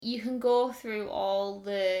you can go through all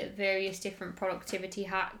the various different productivity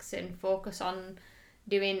hacks and focus on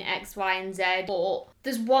doing X, Y, and Z. But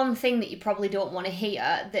there's one thing that you probably don't want to hear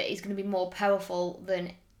that is going to be more powerful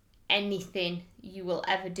than anything you will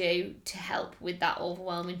ever do to help with that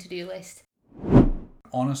overwhelming to-do list.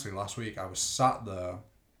 Honestly, last week I was sat there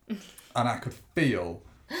and I could feel...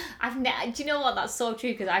 Do you know what? That's so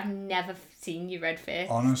true, because I've never seen you red face.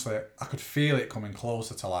 Honestly, I could feel it coming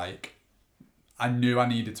closer to, like... I knew I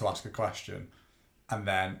needed to ask a question. And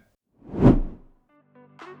then...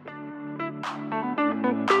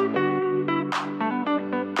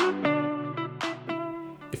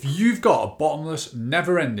 If you've got a bottomless,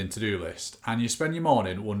 never-ending to-do list and you spend your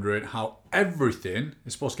morning wondering how everything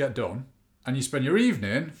is supposed to get done, and you spend your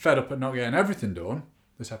evening fed up at not getting everything done,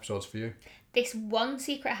 this episode's for you. This one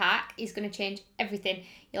secret hack is going to change everything.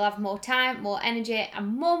 You'll have more time, more energy,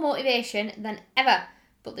 and more motivation than ever.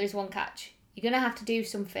 But there's one catch. You're going to have to do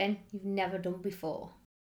something you've never done before.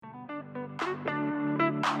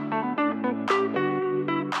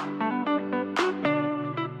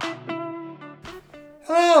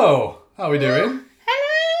 Hello! How are we doing?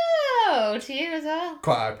 Hello! To you as well.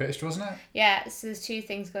 Quite high-pitched, wasn't it? Yeah, so there's two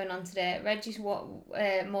things going on today. Reggie's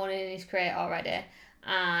morning in his crate already,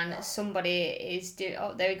 and somebody is doing...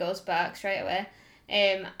 Oh, there he goes back straight away.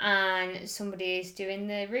 And somebody is doing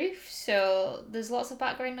the roof, so there's lots of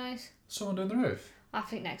background noise. Someone doing the roof? I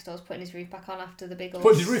think next door's putting his roof back on after the big old...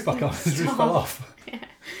 Putting his roof back on? His roof fell off? Yeah.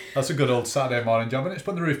 That's a good old Saturday morning job, isn't it? It's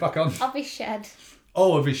putting the roof back on. Of his shed.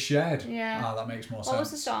 Oh, of his shed. Yeah. Ah, that makes more sense. What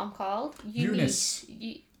was the storm called? Eunice.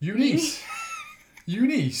 Eunice.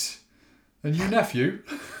 Eunice. And you nephew.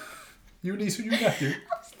 Eunice and you nephew.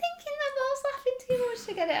 I was thinking that, but I was laughing too much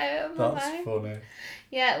to get it out of my mind. That's funny.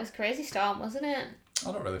 Yeah, it was a crazy storm, wasn't it?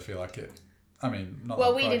 I don't really feel like it. I mean, not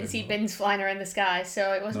well, that we bad, didn't see bins flying around the sky,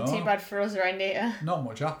 so it wasn't too bad for us around here. Not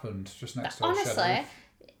much happened, just next to Honestly, the shed.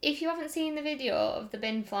 if you haven't seen the video of the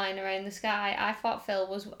bin flying around the sky, I thought Phil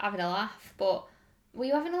was having a laugh, but were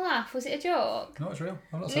you having a laugh? Was it a joke? No, it's real.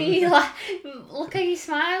 I'm not saying Look, are you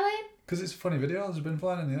smiling? Because it's a funny video. There's been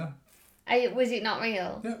flying in the air. Was it not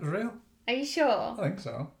real? Yeah, it was real. Are you sure? I think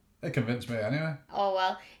so. It convinced me anyway. Oh,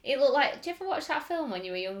 well. It looked like... Do you ever watch that film when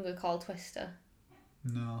you were younger called Twister?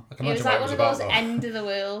 No. I can It was imagine like what one it of was those about, end of the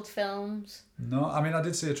world films. No, I mean, I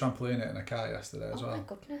did see a trampoline hit in a car yesterday as well. Oh my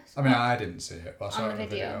goodness. I mean, I didn't see it, but I saw On it the in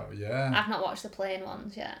the video. video? Yeah. I've not watched the plane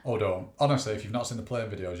ones yet. Oh, don't. Honestly, if you've not seen the plane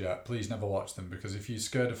videos yet, please never watch them, because if you're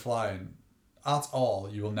scared of flying at all,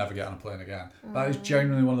 you will never get on a plane again. That is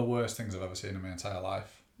genuinely one of the worst things I've ever seen in my entire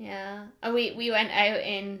life. Yeah. And we went out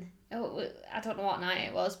in... Oh, I don't know what night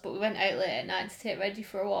it was, but we went out late at night to take Reggie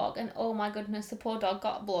for a walk, and oh my goodness, the poor dog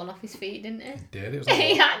got blown off his feet, didn't he? It did. It was like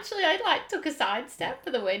He actually took a sidestep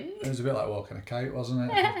for the wind. It was a bit like walking a kite, wasn't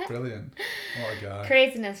it? It was brilliant. What a guy.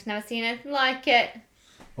 Craziness. Never seen anything like it.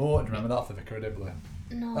 Oh, do you remember that off the Vicar of Dibley?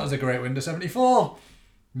 No. That was a great wind of 74.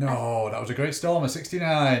 No, that was a great storm of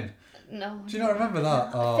 69. No. Do you not remember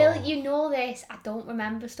that? I feel like you know this. I don't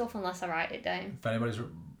remember stuff unless I write it down. If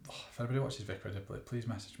anybody watches Vicar of Dibley, please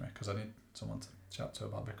message me, because I need someone to chat to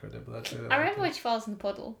about Vicar of Dibley. I remember when she falls in the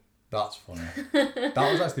puddle. That's funny. That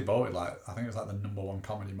was actually voted I think it was the #1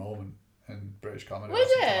 comedy moment in British comedy. Was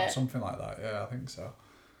it? Something like that. Yeah, I think so.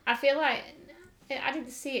 I feel like I didn't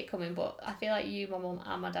see it coming, but I feel like you, my mum,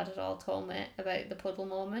 and my dad had all told me about the puddle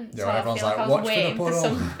moment. Yeah, so everyone's I feel like I was watch waiting for for the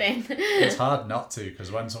puddle. something. It's hard not to,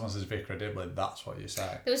 because when someone says Vicar of Dibley, that's what you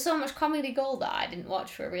say. There was so much comedy gold that I didn't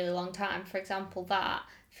watch for a really long time. For example, that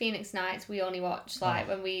Phoenix Nights we only watched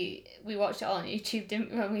when we watched it all on YouTube,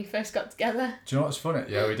 didn't we, when we first got together? Do you know what's funny?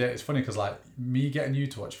 Yeah, we did. It's funny because me getting you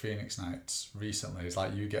to watch Phoenix Nights recently is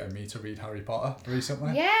like you getting me to read Harry Potter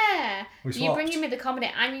recently. Yeah. We You swapped. bringing me the comedy,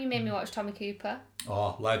 and you made me watch Tommy Cooper.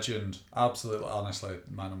 Oh, legend! Absolutely, honestly,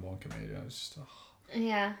 my #1 comedian. It's just,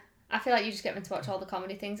 Yeah. I feel like you just get me to watch all the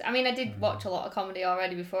comedy things. I mean, I did watch a lot of comedy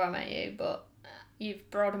already before I met you, but you've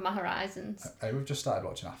broadened my horizons. Hey, we've just started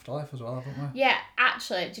watching Afterlife as well, haven't we? Yeah,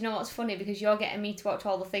 actually, do you know what's funny? Because you're getting me to watch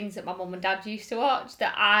all the things that my mum and dad used to watch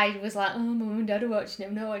that I was like, oh, mum and dad are watching it,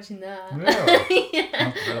 I'm not watching that. Really?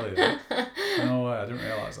 Yeah. That's brilliant. No way, I didn't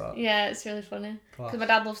realise that. Yeah, it's really funny. Class. Because my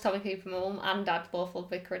dad loves Tommy Cooper, my mum and dad both love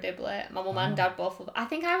Vicar of Dibley. My mum and dad both love... I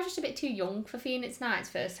think I was just a bit too young for Phoenix Nights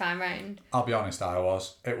first time round. I'll be honest, I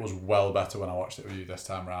was. It was well better when I watched it with you this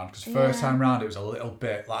time round. Because first time round, it was a little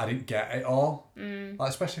bit... I didn't get it all.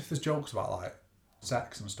 Especially if there's jokes about,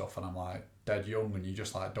 sex and stuff, and I'm, dead young, and you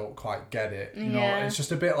just, don't quite get it. You know, it's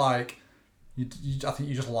just a bit like... I think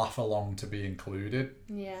you just laugh along to be included.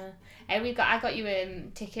 Yeah. I got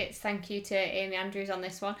you tickets. Thank you to Amy Andrews on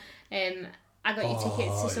this one. I got you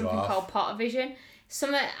tickets to something called Potter Vision.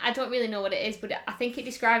 I don't really know what it is, but I think it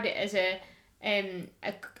described it as a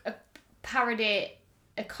parody,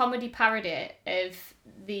 a comedy parody of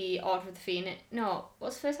the Order of the Phoenix. No,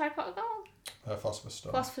 what's the first Harry Potter called? Philosopher's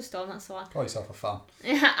Stone. Philosopher's Stone, that's the one. Call yourself a fan.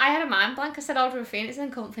 I had a mind blank. I said Order of the Phoenix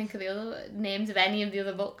and couldn't think of the other names of any of the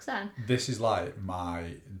other books then. This is like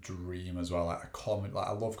my dream as well. Like a comedy. Like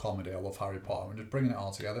I love comedy. I love Harry Potter. I'm just bringing it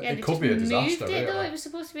all together. Yeah, it could be a disaster. Moved it really. though. It was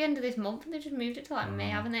supposed to be end of this month, and they just moved it to like May,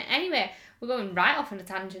 haven't they? Anyway, we're going right off on a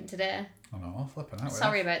tangent today. I know, flipping out.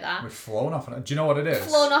 Sorry about that. We've flown off. Do you know what it is?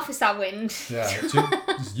 Flown off is that wind. Yeah.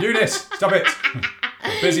 It's Eunice, stop it.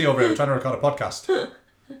 I'm busy over here. We're trying to record a podcast.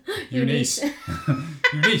 Eunice.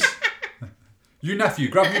 Eunice. You nephew,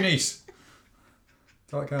 grab your niece.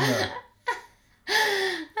 That kind of.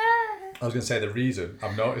 I was going to say the reason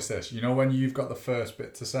I've noticed this. You know when you've got the first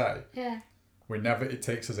bit to say. Yeah. It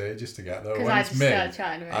takes us ages to get there. Because when I it's just me, start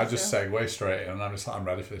chatting about I just segue straight in, and I'm just like, I'm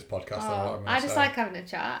ready for this podcast. I just like having a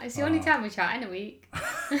chat. It's the only time we chat in a week.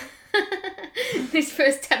 This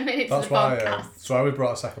first 10 minutes of the podcast. That's why we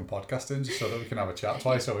brought a second podcast in, just so that we can have a chat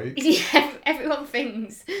twice a week. Yeah, everyone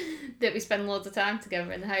thinks that we spend loads of time together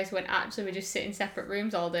in the house when actually we just sit in separate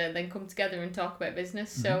rooms all day and then come together and talk about business.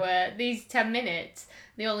 So these 10 minutes,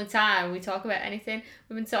 the only time we talk about anything,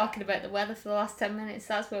 we've been talking about the weather for the last 10 minutes.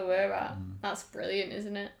 That's where we're at. That's brilliant,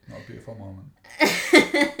 isn't it? What a beautiful moment.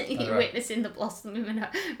 You're witnessing the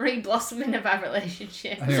re-blossoming of our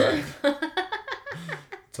relationship. Anyway.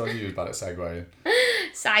 Told you bad at segueing.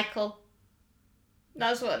 Cycle.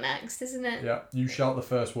 That's what next, isn't it? Yeah, you shout the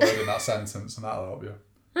first word in that sentence and that'll help you.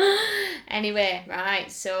 Anyway,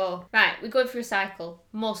 we're going through a cycle.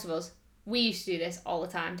 Most of us. We used to do this all the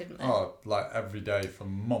time, didn't we? Oh, like every day for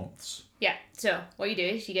months. Yeah, so what you do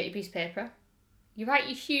is you get your piece of paper. You write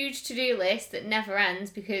your huge to-do list that never ends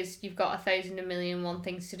because you've got 1,000,001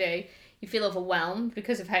 things to do. You feel overwhelmed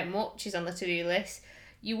because of how much is on the to-do list.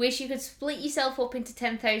 You wish you could split yourself up into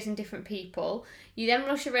 10,000 different people. You then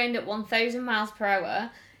rush around at 1,000 miles per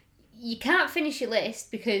hour. You can't finish your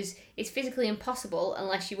list because it's physically impossible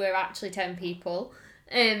unless you were actually 10 people.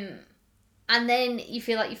 And then you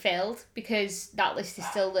feel like you failed because that list is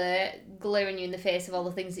still there, glaring you in the face of all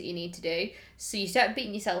the things that you need to do. So you start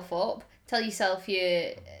beating yourself up, tell yourself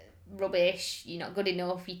you're rubbish, you're not good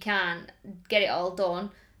enough, you can't get it all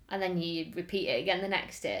done, and then you repeat it again the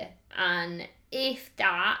next day. And if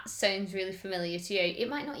that sounds really familiar to you, it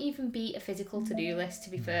might not even be a physical to-do list, to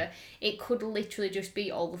be fair. It could literally just be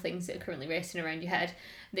all the things that are currently racing around your head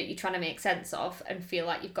that you're trying to make sense of and feel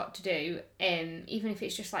like you've got to do. Even if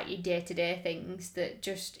it's just like your day-to-day things that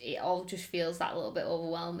it all just feels that little bit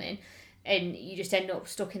overwhelming. And you just end up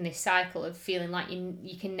stuck in this cycle of feeling like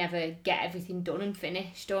you can never get everything done and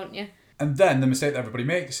finished, don't you? And then the mistake that everybody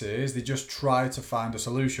makes is they just try to find a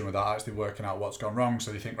solution without actually working out what's gone wrong.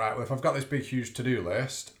 So they think, right, well, if I've got this big, huge to-do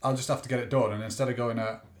list, I'll just have to get it done. And instead of going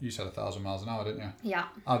at, you said 1,000 miles an hour, didn't you? Yeah.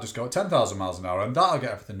 I'll just go at 10,000 miles an hour and that'll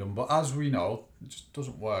get everything done. But as we know, it just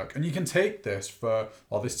doesn't work. And you can take this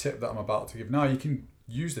this tip that I'm about to give now, you can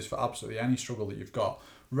use this for absolutely any struggle that you've got.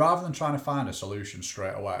 Rather than trying to find a solution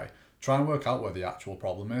straight away, try and work out where the actual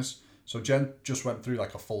problem is. So Jen just went through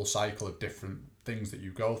like a full cycle of different things that you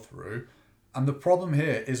go through. And the problem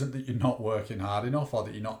here isn't that you're not working hard enough or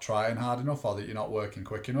that you're not trying hard enough or that you're not working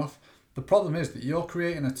quick enough. The problem is that you're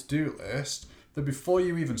creating a to-do list that before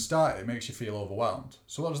you even start it makes you feel overwhelmed.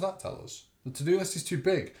 So what does that tell us? The to-do list is too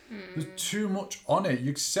big. There's too much on it.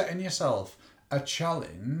 You're setting yourself a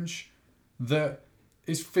challenge that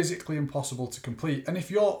is physically impossible to complete. And if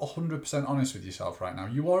you're 100% honest with yourself right now,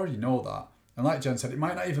 you already know that. And like Jen said, it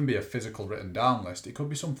might not even be a physical written down list. It could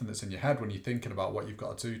be something that's in your head when you're thinking about what you've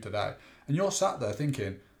got to do today. And you're sat there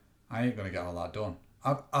thinking, I ain't going to get all that done.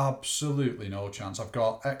 I've absolutely no chance. I've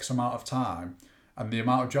got X amount of time and the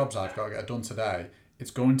amount of jobs I've got to get done today,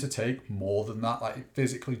 it's going to take more than that. Like, it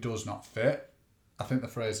physically does not fit. I think the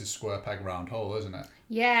phrase is square peg round hole, isn't it?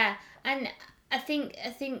 Yeah, and I think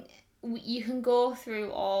you can go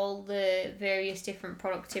through all the various different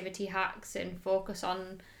productivity hacks and focus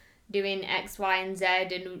on doing X, Y, and Z,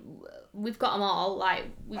 and we've got them all. Like,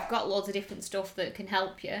 we've got loads of different stuff that can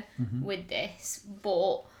help you with this,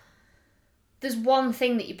 but there's one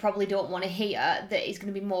thing that you probably don't want to hear that is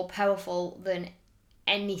going to be more powerful than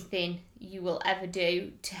anything you will ever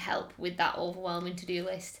do to help with that overwhelming to-do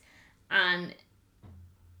list, and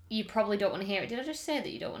you probably don't want to hear it. Did I just say that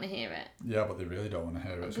you don't want to hear it? Yeah, but they really don't want to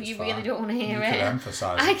hear it. But you really don't want to hear it. You could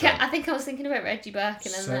emphasise it. I think I was thinking about Reggie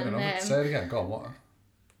Birkin and then... Say it again, go on, what?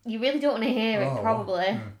 You really don't want to hear it, probably.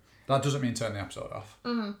 Yeah. That doesn't mean turn the episode off.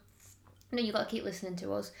 No, you got to keep listening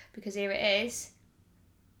to us, because here it is.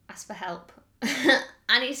 Ask for help.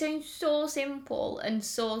 And it sounds so simple and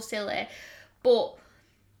so silly, but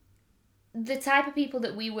the type of people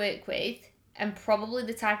that we work with, and probably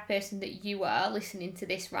the type of person that you are listening to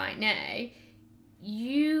this right now,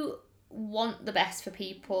 you want the best for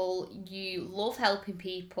people, you love helping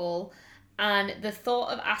people, and the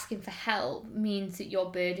thought of asking for help means that you're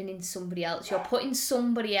burdening somebody else. You're putting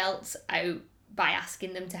somebody else out by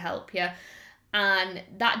asking them to help you. And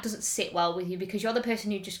that doesn't sit well with you because you're the person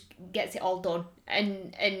who just gets it all done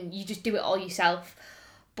and you just do it all yourself.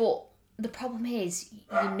 But the problem is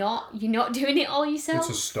you're not doing it all yourself.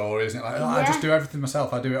 It's a story, isn't it? Like, I just do everything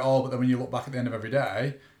myself. I do it all, but then when you look back at the end of every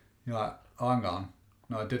day, you're like, oh, hang on.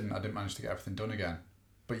 No, I didn't manage to get everything done again.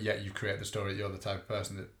 But yet you create the story that you're the type of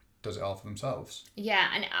person that does it all for themselves. Yeah,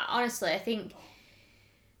 and honestly, I think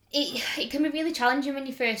it can be really challenging when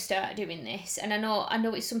you first start doing this. And I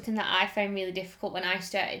know it's something that I found really difficult when I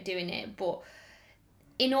started doing it, but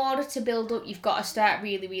in order to build up, you've got to start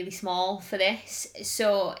really, really small for this.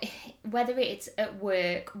 So whether it's at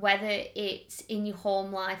work, whether it's in your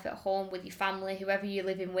home life, at home with your family, whoever you're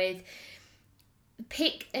living with,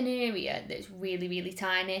 pick an area that's really, really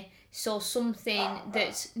tiny. So something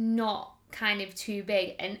that's not kind of too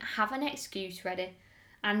big, and have an excuse ready.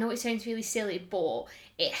 I know it sounds really silly, but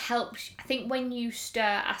it helps. I think when you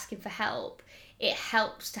start asking for help, it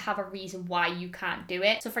helps to have a reason why you can't do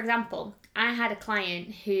it. So for example, I had a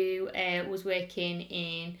client who was working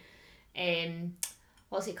in,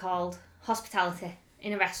 what's it called? Hospitality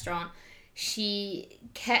in a restaurant. She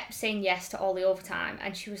kept saying yes to all the overtime,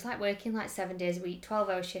 and she was like working like 7 days a week,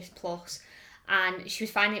 12-hour shifts plus. And she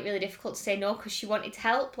was finding it really difficult to say no because she wanted to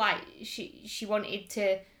help. Like she wanted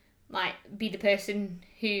to like be the person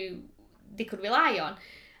who they could rely on.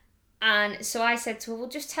 And so I said to her, well,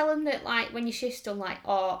 just tell them that like when your shift's done, like,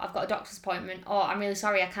 oh, I've got a doctor's appointment, or I'm really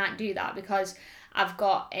sorry I can't do that because I've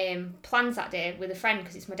got plans that day with a friend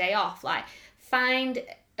because it's my day off. Like, find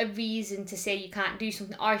a reason to say you can't do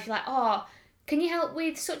something. Or if you're like, oh, can you help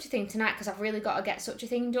with such a thing tonight because I've really got to get such a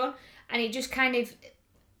thing done. And it just kind of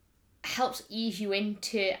helps ease you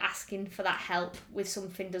into asking for that help with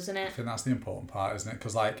something, doesn't it? I think that's the important part, isn't it?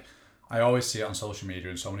 Because like, I always see it on social media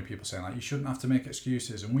and so many people saying like, you shouldn't have to make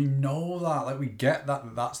excuses. And we know that, like we get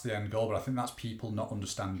that that's the end goal, but I think that's people not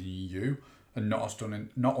understanding you and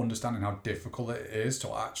not understanding how difficult it is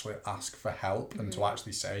to actually ask for help and to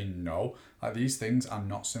actually say no. Like these things are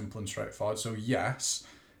not simple and straightforward. So yes,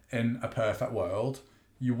 in a perfect world,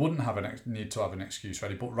 you wouldn't have need to have an excuse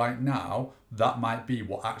ready, but right now that might be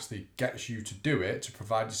what actually gets you to do it, to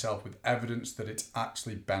provide yourself with evidence that it's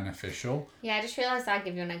actually beneficial. Yeah, I just realised I'd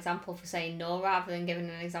give you an example for saying no rather than giving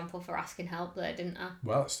an example for asking help there, didn't I?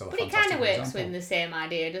 Well, it's still a but fantastic it kind of works example. with the same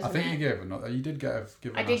idea, doesn't it? I think you gave another. You did give.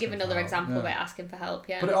 I did give another example about asking for help.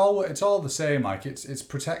 Yeah. But it's all the same. Like it's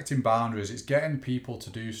protecting boundaries. It's getting people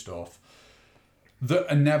to do stuff that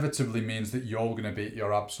inevitably means that you're going to be at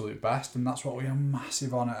your absolute best, and that's what we are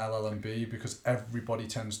massive on at LLMB, because everybody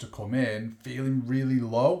tends to come in feeling really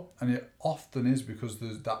low, and it often is because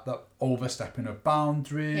there's that overstepping of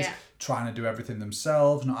boundaries, trying to do everything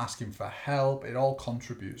themselves, not asking for help. It all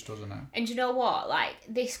contributes, doesn't it? And you know what? Like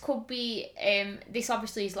this could be, this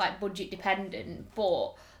obviously is like budget dependent,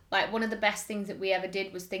 but like one of the best things that we ever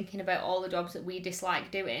did was thinking about all the jobs that we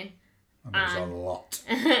dislike doing. And there's a lot.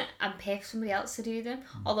 And pay for somebody else to do them.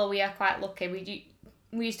 Although we are quite lucky.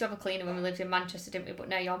 We used to have a cleaner when we lived in Manchester, didn't we? But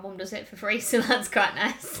now your mum does it for free, so that's quite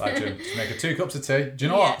nice. Legend. Just make her 2 cups of tea. Do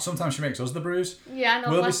you know what? Sometimes she makes us the brews. Yeah, I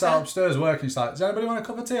know. We'll be sat upstairs working. She's like, does anybody want a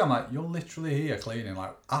cup of tea? I'm like, you're literally here cleaning.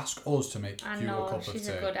 Like, ask us to make you a cup of tea. She's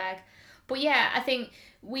a good egg. But yeah, I think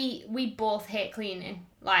we both hate cleaning.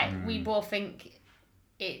 Like, we both think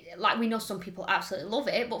it, like, we know some people absolutely love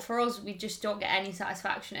it, but for us, we just don't get any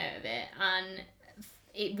satisfaction out of it. And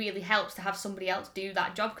it really helps to have somebody else do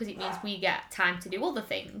that job because it means we get time to do other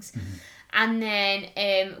things. And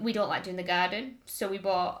then we don't like doing the garden, so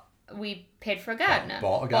we paid for a gardener.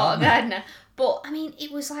 Bought a gardener. But I mean,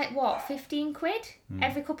 it was like what, 15 quid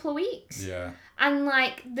every couple of weeks. Yeah. And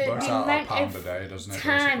like the amount of day, doesn't it,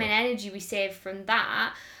 time and energy we save from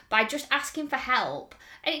that by just asking for help.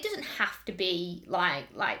 And it doesn't have to be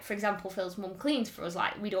like for example, Phil's mum cleans for us.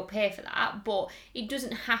 Like we don't pay for that, but it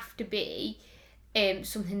doesn't have to be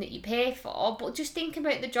something that you pay for. But just think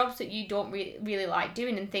about the jobs that you don't really like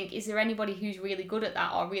doing and think, is there anybody who's really good at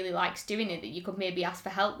that or really likes doing it that you could maybe ask for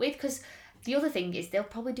help with? Because the other thing is they'll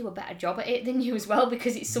probably do a better job at it than you as well,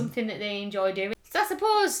 because it's something that they enjoy doing. So I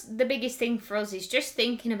suppose the biggest thing for us is just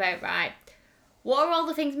thinking about, right, what are all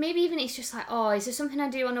the things, maybe even it's just like, oh, is there something I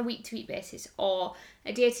do on a week-to-week basis or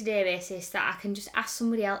a day-to-day basis that I can just ask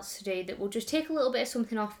somebody else to do that will just take a little bit of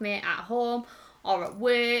something off me at home or at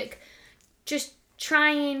work? Just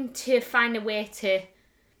trying to find a way to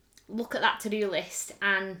look at that to-do list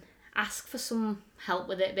and ask for some help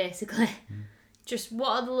with it, basically. Just what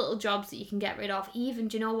are the little jobs that you can get rid of? Even,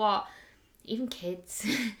 do you know what? Even kids.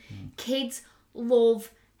 Kids love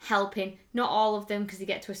helping. Not all of them, because they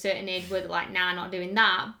get to a certain age where they're like, nah, not doing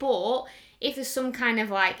that. But if there's some kind of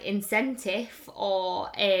like incentive or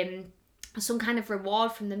some kind of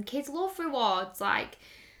reward from them, kids love rewards. Like,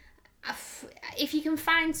 if you can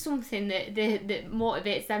find something that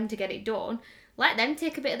motivates them to get it done, let them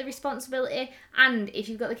take a bit of the responsibility. And if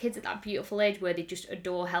you've got the kids at that beautiful age where they just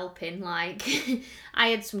adore helping, like I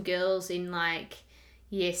had some girls in like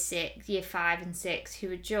year 5 and 6 who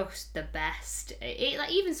were just the best.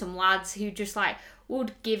 Like even some lads who just like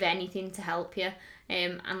would give anything to help you.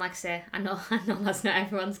 And like I say, I know that's not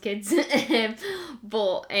everyone's kids,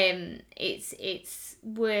 but it's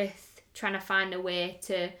worth trying to find a way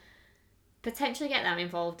to potentially get them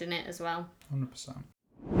involved in it as well. 100%.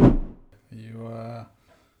 You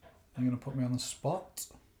going to put me on the spot?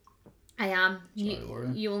 I am. Sorry,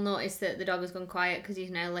 you will notice that the dog has gone quiet because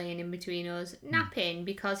he's now laying in between us, napping,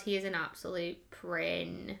 because he is an absolute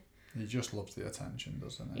prin. He just loves the attention,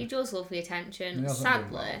 doesn't he? He does love the attention. He hasn't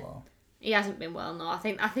Sadly, been well, he hasn't been well. No, I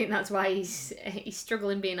think that's why he's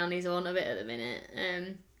struggling being on his own a bit at the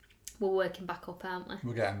minute. We're working back up, aren't we?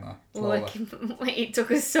 We're getting there. It took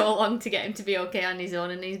us so long to get him to be okay on his own,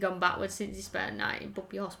 and he's gone backwards since he spent a night in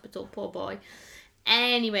puppy hospital, poor boy.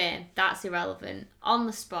 Anyway, that's irrelevant. On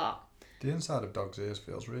the spot. The inside of dogs' ears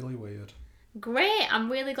feels really weird. Great.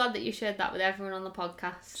 I'm really glad that you shared that with everyone on the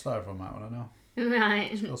podcast. Just let everyone might want to know.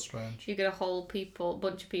 Right. It feels strange. You've got a whole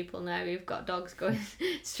bunch of people now who've got dogs going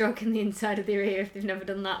stroking the inside of their ear if they've never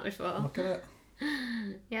done that before. Look at it.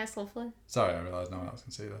 Yeah, it's lovely. Sorry, I realised no one else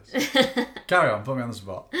can see this. Carry on, put me on the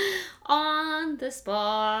spot. On the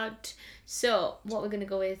spot. So, what we're going to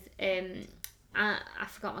go with, I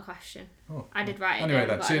forgot my question. Oh, I did write it anyway,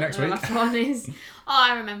 down, then, see you next my week. phone is. Oh,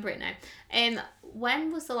 I remember it now.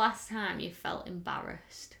 When was the last time you felt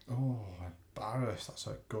embarrassed? Oh, embarrassed. That's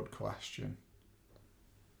a good question.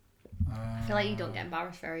 I feel like you don't get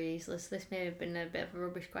embarrassed very easily, so this may have been a bit of a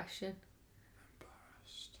rubbish question.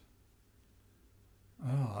 Embarrassed.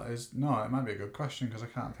 Oh, it might be a good question because I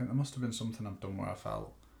can't think. There must have been something I've done where I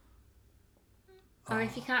felt. Or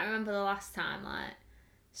if you can't remember the last time, like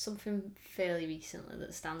something fairly recently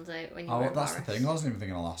that stands out when you were embarrassed. That's the thing. I wasn't even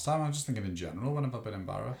thinking the last time. I was just thinking in general. When have I been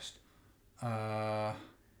embarrassed? I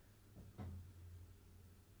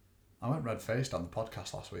went red-faced on the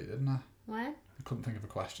podcast last week, didn't I? When? I couldn't think of a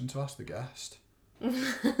question to ask the guest. I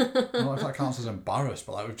don't know if that counts as embarrassed,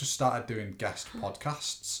 but like we've just started doing guest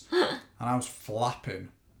podcasts, and I was flapping.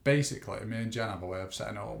 Basically, me and Jen have a way of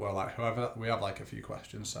setting it up where like whoever we have like a few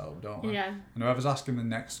questions set up, don't we? Yeah. And whoever's asking the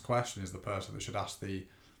next question is the person that should ask the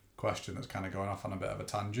question that's kind of going off on a bit of a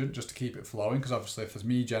tangent, just to keep it flowing. Because obviously, if there's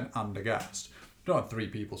me, Jen, and a guest, we don't have 3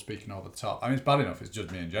 people speaking over the top. I mean, it's bad enough it's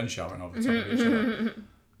just me and Jen shouting over the top of each other.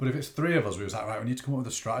 But if it's 3 of us, we was like, right, we need to come up with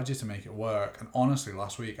a strategy to make it work. And honestly,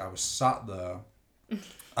 last week I was sat there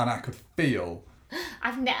and I could feel...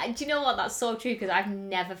 do you know what? That's so true because I've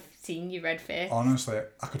never seen you red-faced. Honestly,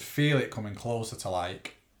 I could feel it coming closer to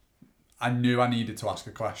like... I knew I needed to ask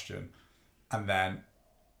a question. And then...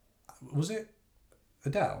 Was it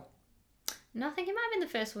Adele? No, I think it might have been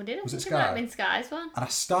the first one, didn't it? Was it It Sky? might have been Sky's one. And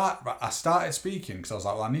I started speaking because I was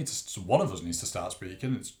like, well, one of us needs to start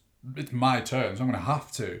speaking. It's my turn, so I'm going to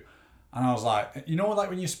have to. And I was like, you know, like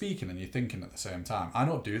when you're speaking and you're thinking at the same time. I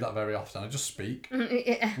don't do that very often. I just speak.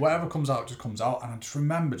 Yeah. Whatever comes out just comes out. And I just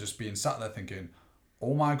remember just being sat there thinking,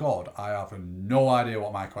 oh my God, I have no idea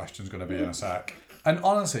what my question's going to be in a sec. And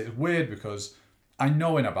honestly, it's weird because I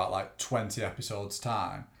know in about like 20 episodes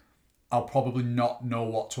time, I'll probably not know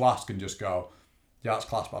what to ask and just go, yeah, that's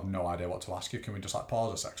class, but I have no idea what to ask you. Can we just like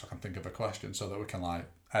pause a sec so I can think of a question so that we can like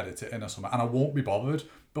edit it in or something? And I won't be bothered.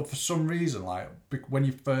 But for some reason, like when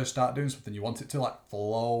you first start doing something, you want it to like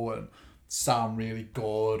flow and sound really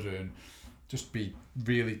good and just be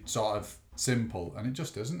really sort of simple. And it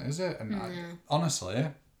just isn't, is it? And honestly,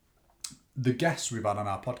 the guests we've had on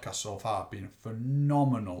our podcast so far have been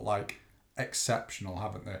phenomenal, like exceptional,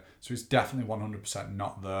 haven't they? So it's definitely 100%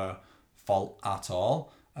 not their fault at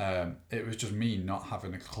all. It was just me not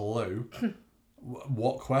having a clue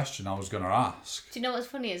what question I was going to ask. Do you know what's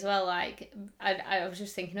funny as well? Like, I was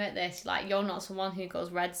just thinking about this. Like, you're not someone who goes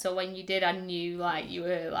red, so when you did, I knew, like, you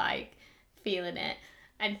were, like, feeling it.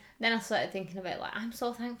 And then I started thinking about, like, I'm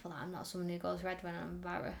so thankful that I'm not someone who goes red when I'm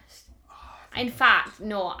embarrassed. In fact,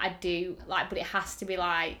 no, I do. Like, but it has to be,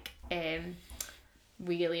 like,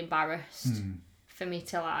 really embarrassed for me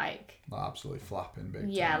to, like... Absolutely flapping big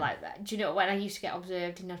Yeah, time. like that. Do you know when I used to get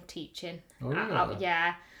observed in teaching? Oh, really?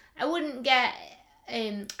 Yeah. I wouldn't get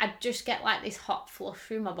I'd just get like this hot flush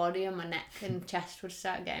through my body, and my neck and chest would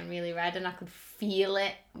start getting really red, and I could feel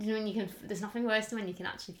it. You know, when you can, there's nothing worse than when you can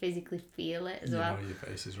actually physically feel it as well. You know your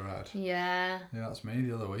face is red. Yeah. Yeah, that's me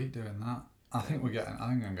the other week doing that. I think I'm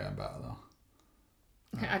getting better though.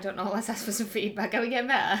 I don't know, let's ask for some feedback. Are we getting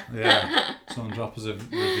better? Yeah. Someone drop us a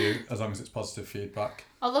review as long as it's positive feedback.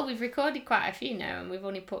 Although we've recorded quite a few now and we've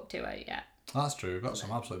only put 2 out yet. That's true. We've got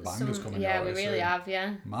some absolute bangers coming Yeah, your we way really soon. have,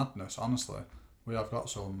 yeah. Madness, honestly. We have got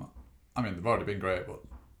some, I mean, they've already been great, but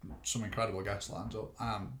some incredible guest lines up.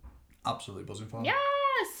 I'm absolutely buzzing for them.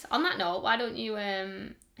 Yes! On that note, why don't you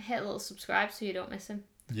hit a little subscribe so you don't miss them?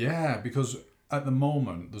 Yeah, because at the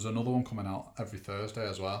moment, there's another one coming out every Thursday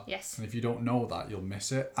as well. Yes. And if you don't know that, you'll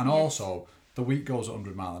miss it. And also, the week goes at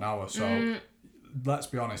 100 mile an hour, so let's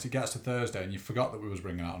be honest, it gets to Thursday and you forgot that we was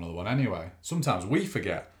bringing out another one anyway. Sometimes we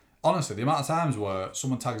forget. Honestly, the amount of times where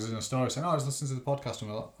someone tags us in a story saying, I was listening to the podcast,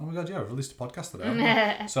 and we're like, oh my god, yeah, we've released a podcast today,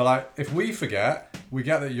 haven't we? So, like, if we forget, we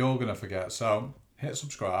get that you're going to forget. So, hit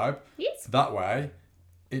subscribe. Yes. That way,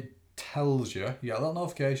 it tells you, you get a little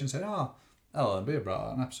notification saying, oh, LLB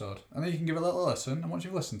brought out an episode. And then you can give it a little listen, and once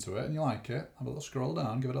you've listened to it and you like it, have a little scroll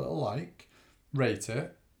down, give it a little like, rate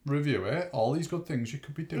it, review it, all these good things you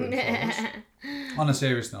could be doing for us. On a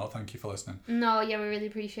serious note, thank you for listening. No, yeah, we really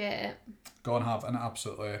appreciate it. Go and have an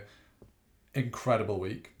absolutely incredible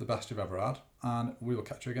week, the best you've ever had, and we will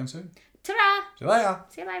catch you again soon. Ta-ra! See you later.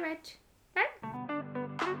 See you later, Reg.